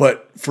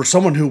 But for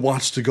someone who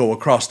wants to go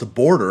across the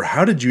border,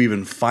 how did you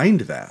even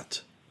find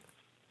that?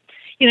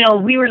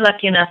 We were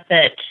lucky enough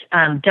that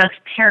Doug's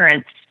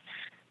parents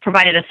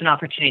provided us an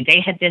opportunity.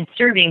 They had been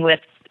serving with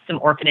some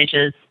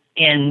orphanages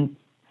in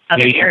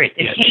other areas.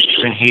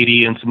 In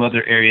Haiti and some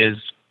other areas.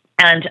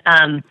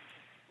 And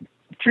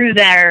through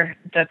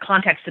the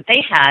contacts that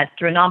they had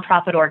through a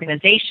nonprofit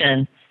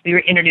organization, we were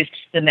introduced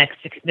to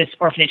this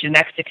orphanage in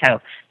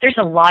Mexico. There's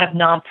a lot of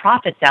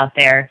nonprofits out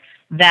there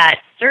that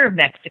serve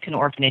Mexican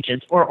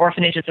orphanages or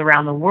orphanages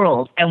around the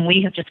world, and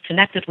we have just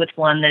connected with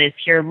one that is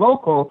here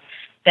local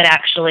that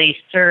actually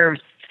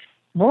serves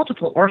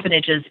multiple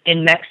orphanages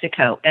in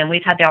Mexico. And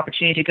we've had the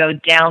opportunity to go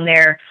down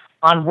there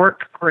on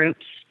work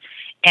groups,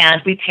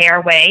 and we pay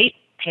our way,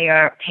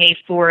 pay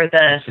for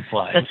the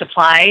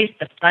supplies,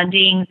 the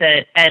funding,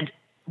 and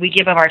we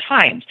give of our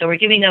time. So we're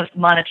giving of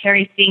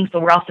monetary things,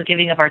 but we're also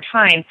giving of our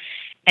time.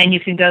 And you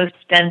can go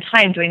spend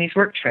time doing these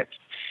work trips.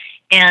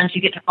 And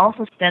you get to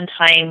also spend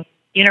time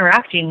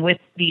interacting with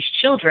these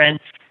children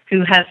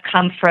who have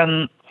come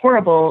from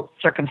horrible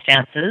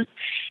circumstances.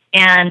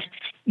 And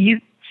you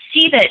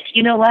see that,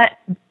 you know what,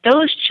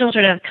 those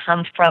children have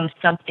come from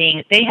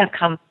something, they have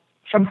come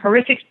from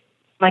horrific,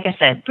 like I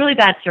said, really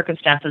bad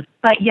circumstances,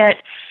 but yet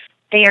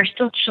they are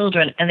still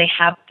children, and they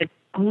have the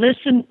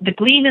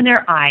gleam in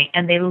their eye,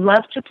 and they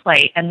love to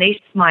play, and they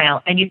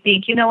smile. And you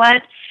think, you know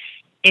what,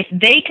 if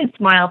they can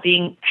smile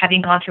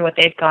having gone through what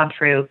they've gone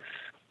through,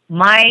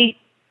 my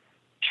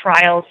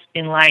trials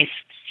in life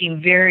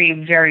seem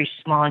very, very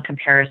small in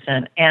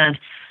comparison. And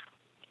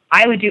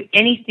I would do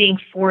anything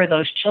for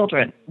those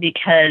children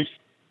because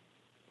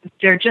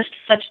they're just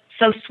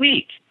so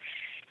sweet.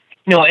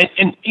 And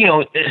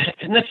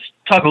let's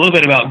talk a little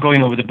bit about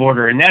going over the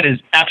border, and that is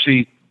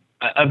actually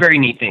a very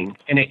neat thing.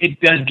 And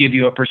it does give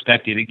you a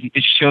perspective.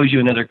 It shows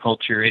you another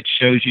culture. It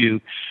shows you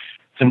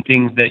some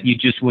things that you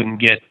just wouldn't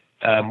get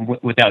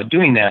without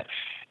doing that.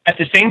 At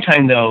the same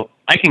time, though,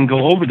 I can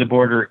go over the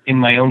border in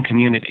my own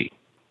community.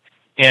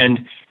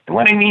 And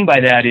what I mean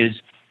by that is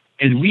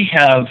we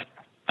have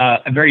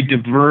a very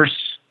diverse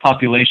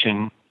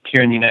population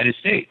here in the United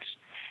States.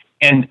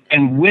 And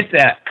with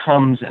that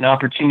comes an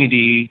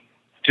opportunity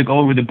to go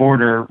over the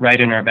border right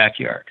in our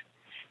backyard.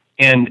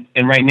 And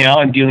right now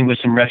I'm dealing with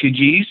some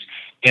refugees,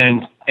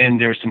 and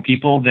there's some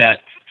people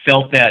that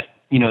felt that,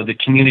 the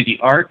community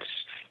arts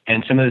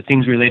and some of the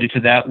things related to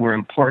that were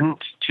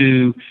important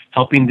to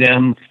helping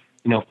them,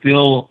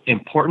 feel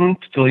important,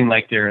 feeling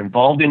like they're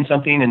involved in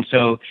something. And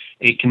so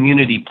a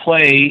community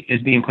play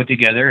is being put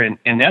together,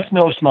 and that's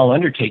no small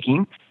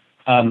undertaking.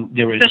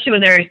 Especially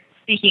when they're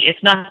speaking,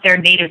 it's not their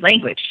native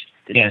language.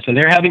 Yeah, so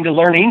they're having to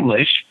learn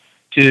English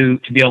to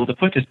be able to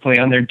put this play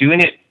on. They're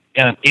doing it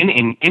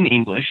in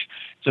English,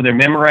 so they're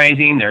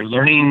memorizing. They're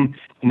learning,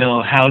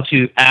 how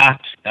to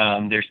act.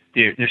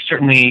 There's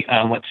certainly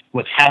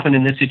what's happened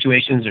in this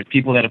situation is there's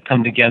people that have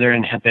come together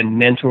and have been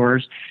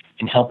mentors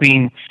in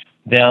helping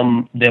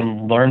them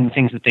learn the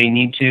things that they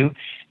need to,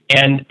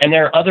 and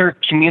there are other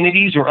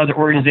communities or other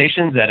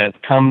organizations that have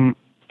come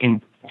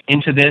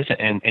into this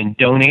and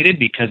donated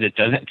because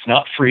it's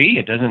not free.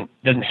 It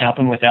doesn't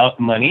happen without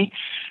money.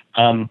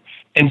 And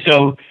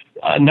so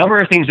a number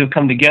of things have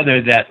come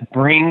together that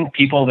bring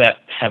people that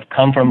have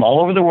come from all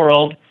over the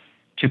world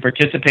to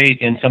participate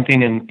in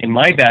something in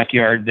my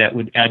backyard that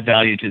would add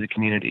value to the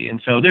community.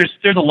 And so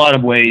there's a lot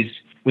of ways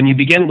when you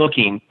begin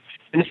looking,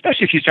 and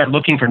especially if you start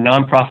looking for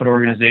nonprofit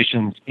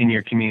organizations in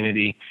your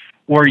community,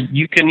 or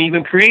you can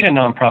even create a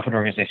nonprofit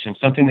organization,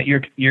 something that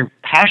you're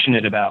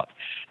passionate about,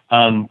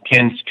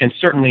 can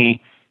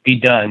certainly be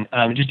done.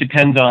 It just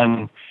depends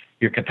on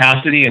your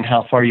capacity and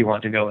how far you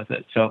want to go with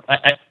it. So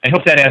I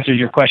hope that answers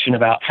your question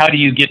about how do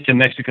you get to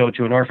Mexico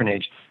to an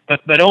orphanage.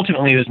 But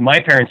ultimately, it was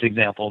my parents'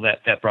 example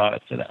that brought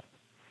us to that.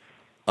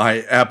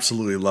 I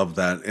absolutely love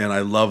that. And I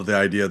love the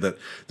idea that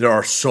there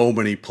are so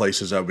many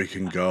places that we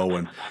can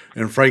go.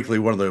 And frankly,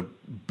 one of the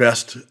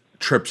best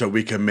trips that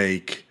we can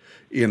make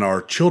in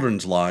our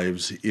children's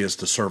lives is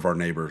to serve our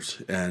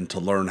neighbors and to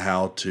learn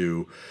how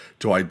to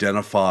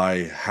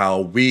identify how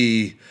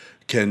we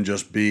can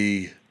just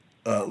be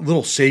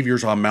little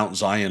saviors on Mount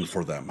Zion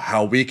for them,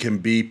 how we can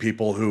be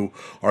people who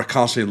are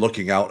constantly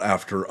looking out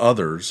after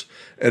others.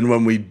 And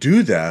when we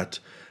do that,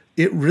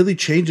 it really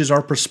changes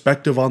our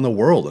perspective on the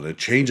world, and it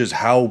changes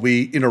how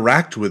we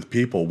interact with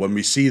people when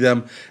we see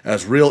them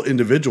as real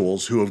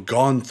individuals who have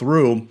gone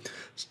through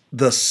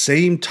the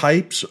same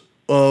types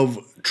of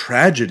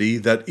tragedy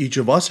that each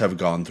of us have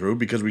gone through,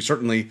 because we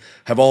certainly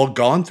have all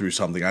gone through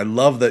something. I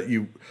love that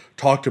you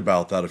talked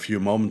about that a few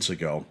moments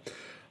ago.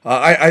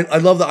 I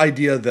love the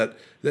idea that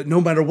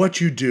no matter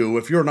what you do,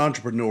 if you're an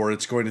entrepreneur,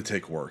 it's going to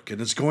take work, and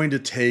it's going to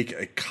take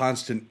a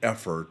constant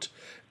effort,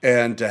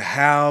 and to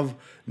have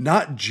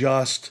not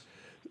just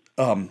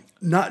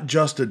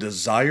a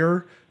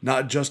desire,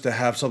 not just to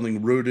have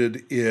something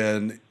rooted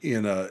in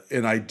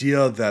an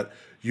idea that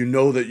you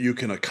know that you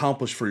can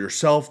accomplish for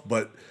yourself,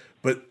 but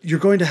you're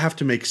going to have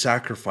to make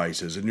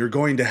sacrifices, and you're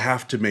going to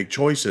have to make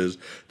choices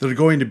that are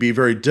going to be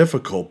very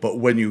difficult. But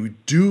when you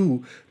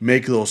do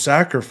make those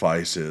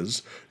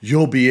sacrifices,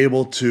 you'll be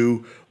able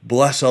to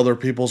bless other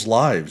people's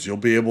lives. You'll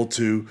be able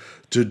to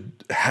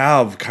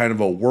have kind of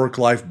a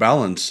work-life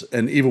balance.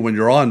 And even when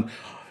you're on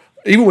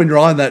Even when you're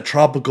on that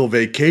tropical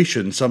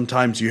vacation,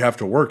 sometimes you have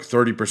to work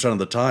 30% of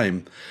the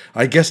time.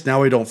 I guess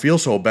now I don't feel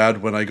so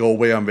bad when I go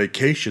away on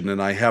vacation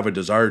and I have a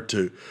desire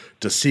to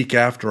seek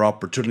after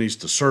opportunities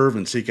to serve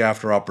and seek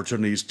after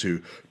opportunities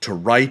to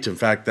write. In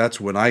fact, that's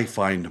when I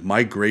find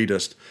my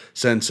greatest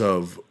sense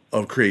of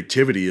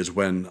creativity is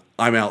when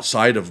I'm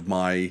outside of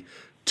my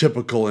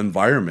typical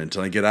environment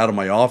and I get out of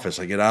my office,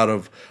 I get out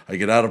of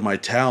my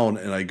town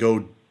and I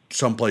go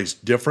someplace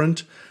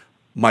different.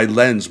 My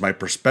lens, my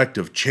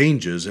perspective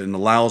changes and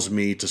allows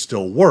me to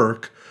still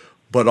work,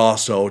 but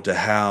also to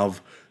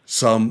have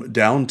some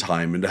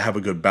downtime and to have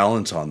a good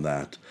balance on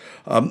that.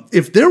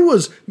 If there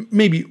was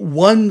maybe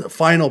one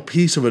final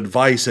piece of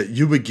advice that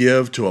you would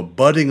give to a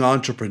budding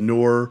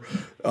entrepreneur,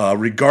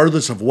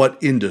 regardless of what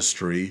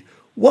industry,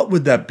 what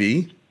would that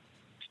be?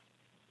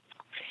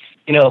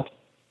 You know,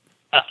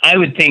 I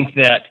would think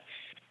that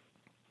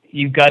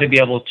you've got to be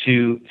able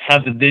to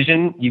have the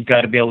vision, you've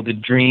got to be able to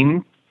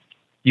dream,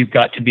 you've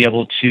got to be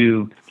able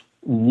to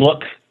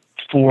look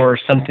for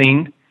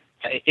something.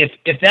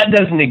 If that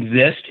doesn't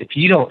exist, if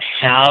you don't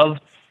have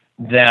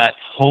that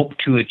hope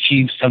to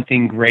achieve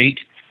something great,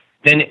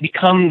 then it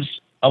becomes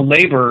a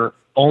labor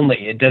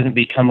only. It doesn't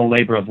become a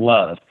labor of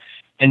love.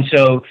 And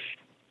so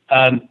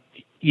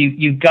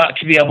you've got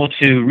to be able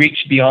to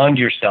reach beyond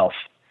yourself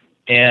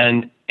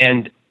and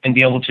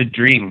be able to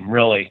dream,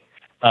 really.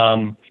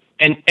 And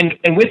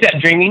with that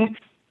dreaming,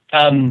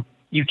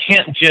 you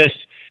can't just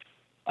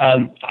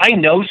I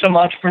know some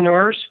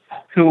entrepreneurs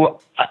who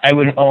I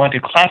would want to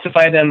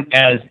classify them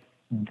as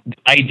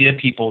idea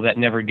people that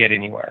never get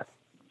anywhere.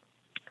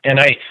 And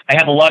I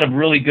have a lot of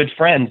really good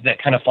friends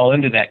that kind of fall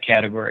into that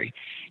category.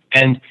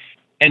 And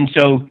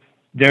so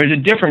there's a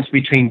difference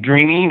between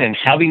dreaming and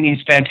having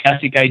these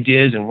fantastic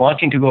ideas and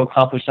wanting to go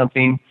accomplish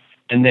something,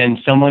 and then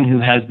someone who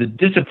has the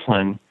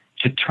discipline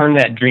to turn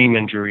that dream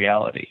into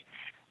reality.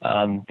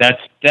 That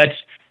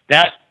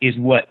is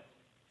what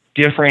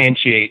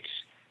differentiates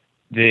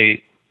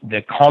the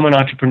common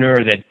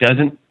entrepreneur that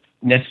doesn't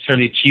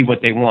necessarily achieve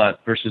what they want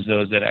versus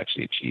those that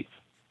actually achieve.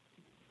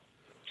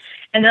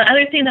 And the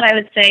other thing that I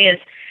would say is,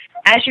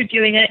 as you're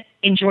doing it,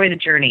 enjoy the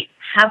journey.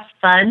 Have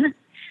fun,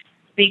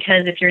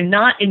 because if you're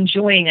not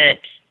enjoying it,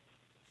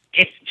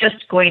 it's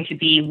just going to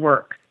be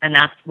work, and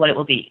that's what it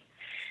will be.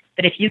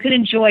 But if you can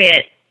enjoy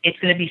it, it's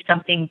going to be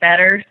something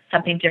better,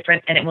 something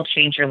different, and it will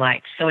change your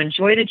life. So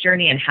enjoy the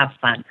journey and have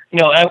fun.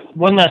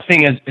 One last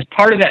thing is, as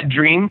part of that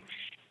dream,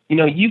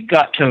 you've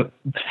got to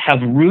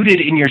have rooted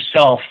in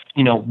yourself,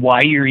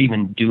 why you're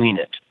even doing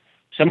it.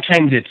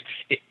 Sometimes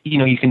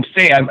you can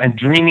say, I'm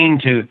dreaming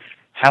to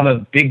have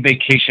a big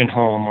vacation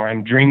home, or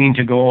I'm dreaming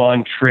to go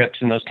on trips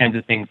and those kinds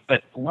of things.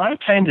 But a lot of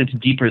times it's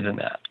deeper than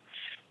that.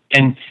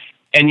 And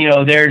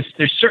there's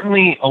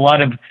certainly a lot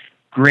of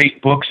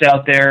great books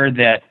out there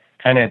that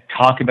kind of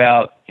talk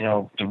about,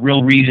 the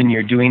real reason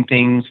you're doing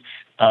things.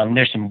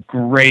 There's some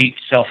great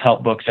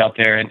self-help books out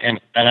there,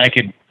 and I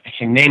can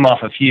name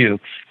off a few.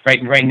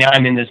 Right now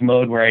I'm in this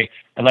mode where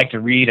I like to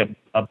read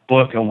a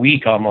book a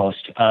week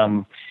almost.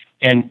 And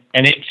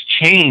it's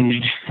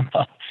changed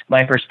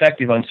my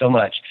perspective on so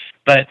much.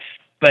 But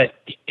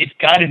it's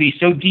got to be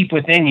so deep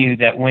within you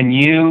that when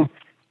you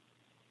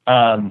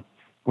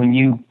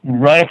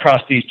run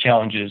across these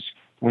challenges,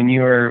 when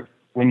you're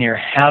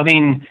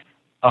having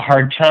a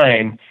hard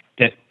time,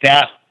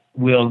 that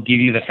will give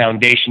you the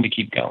foundation to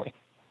keep going.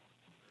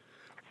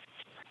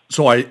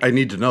 So I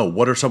need to know,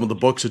 what are some of the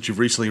books that you've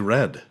recently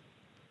read?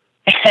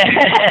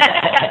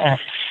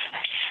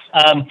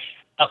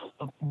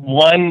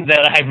 One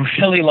that I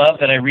really love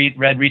that I read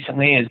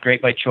recently is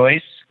Great by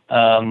Choice.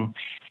 Love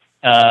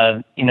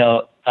that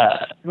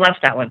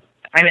one.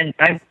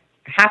 I'm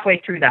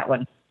halfway through that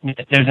one.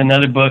 There's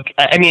another book.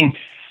 I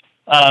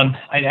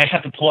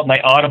have to pull up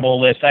my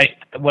Audible list.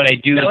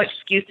 No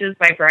Excuses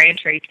by Brian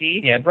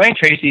Tracy. Yeah, Brian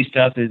Tracy's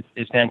stuff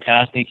is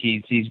fantastic.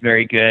 He's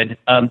very good.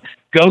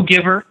 Go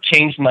Giver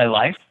changed my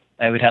life,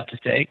 I would have to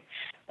say.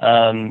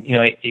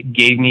 It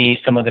gave me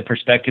some of the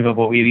perspective of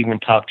what we've even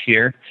talked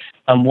here.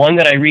 One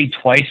that I read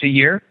twice a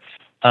year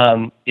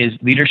is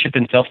Leadership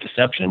and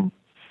Self-Deception.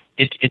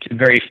 It's a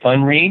very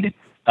fun read.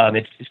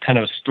 It's kind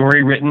of a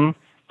story written,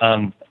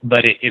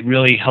 but it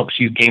really helps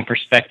you gain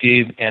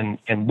perspective and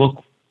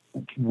look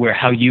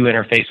how you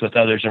interface with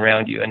others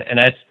around you. And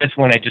that's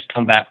one I just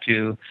come back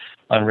to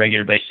on a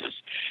regular basis.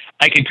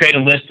 I could create a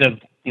list of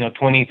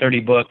 20, 30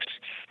 books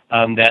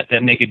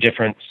that make a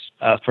difference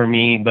for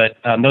me, but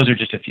those are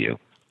just a few.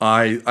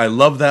 I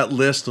love that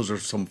list. Those are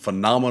some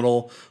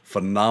phenomenal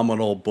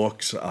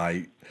books.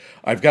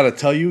 I've got to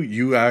tell you,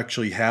 you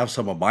actually have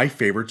some of my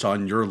favorites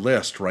on your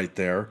list right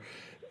there.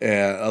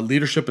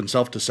 Leadership and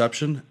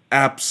Self-Deception,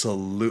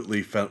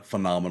 absolutely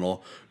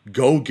phenomenal.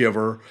 Go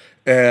Giver.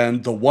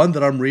 And the one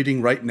that I'm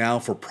reading right now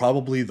for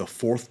probably the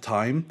fourth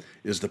time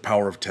is The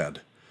Power of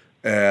TED.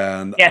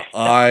 And yes,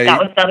 that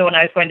was the other one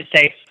I was going to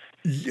say.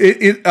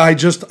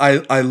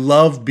 I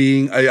love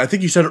being, I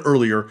think you said it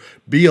earlier,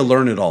 be a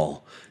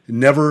learn-it-all.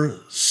 Never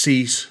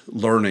cease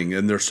learning.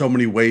 And there's so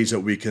many ways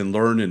that we can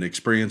learn and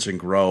experience and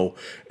grow.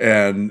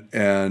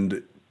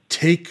 And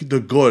take the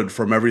good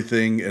from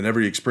everything and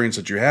every experience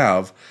that you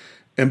have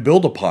and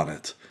build upon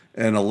it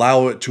and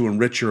allow it to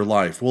enrich your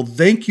life. Well,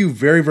 thank you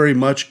very, very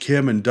much,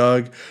 Kim and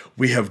Doug.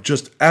 We have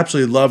just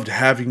absolutely loved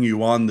having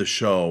you on the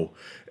show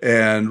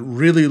and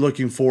really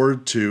looking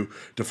forward to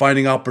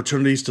finding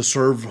opportunities to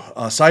serve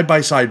side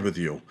by side with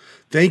you.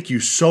 Thank you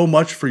so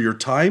much for your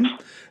time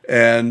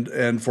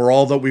and for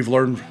all that we've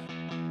learned.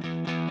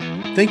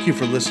 Thank you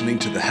for listening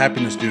to the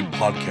Happiness Dude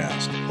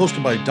podcast,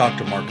 hosted by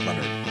Dr. Mark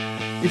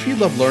Leonard. If you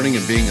love learning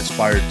and being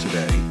inspired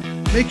today,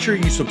 make sure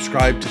you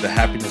subscribe to the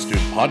Happiness Dude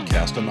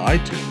podcast on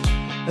iTunes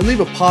and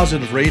leave a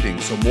positive rating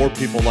so more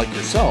people like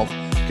yourself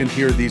can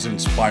hear these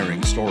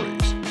inspiring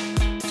stories.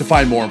 To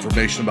find more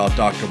information about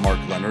Dr. Mark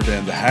Leonard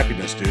and the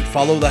Happiness Dude,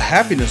 follow the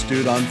Happiness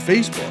Dude on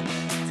Facebook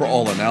for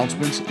all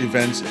announcements,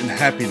 events, and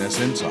happiness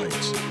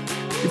insights.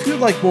 If you'd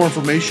like more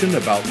information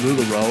about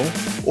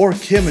LuLaRoe or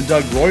Kim and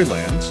Doug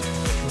Roylance,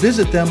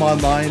 visit them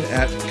online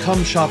at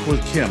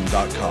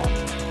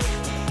comeshopwithkim.com.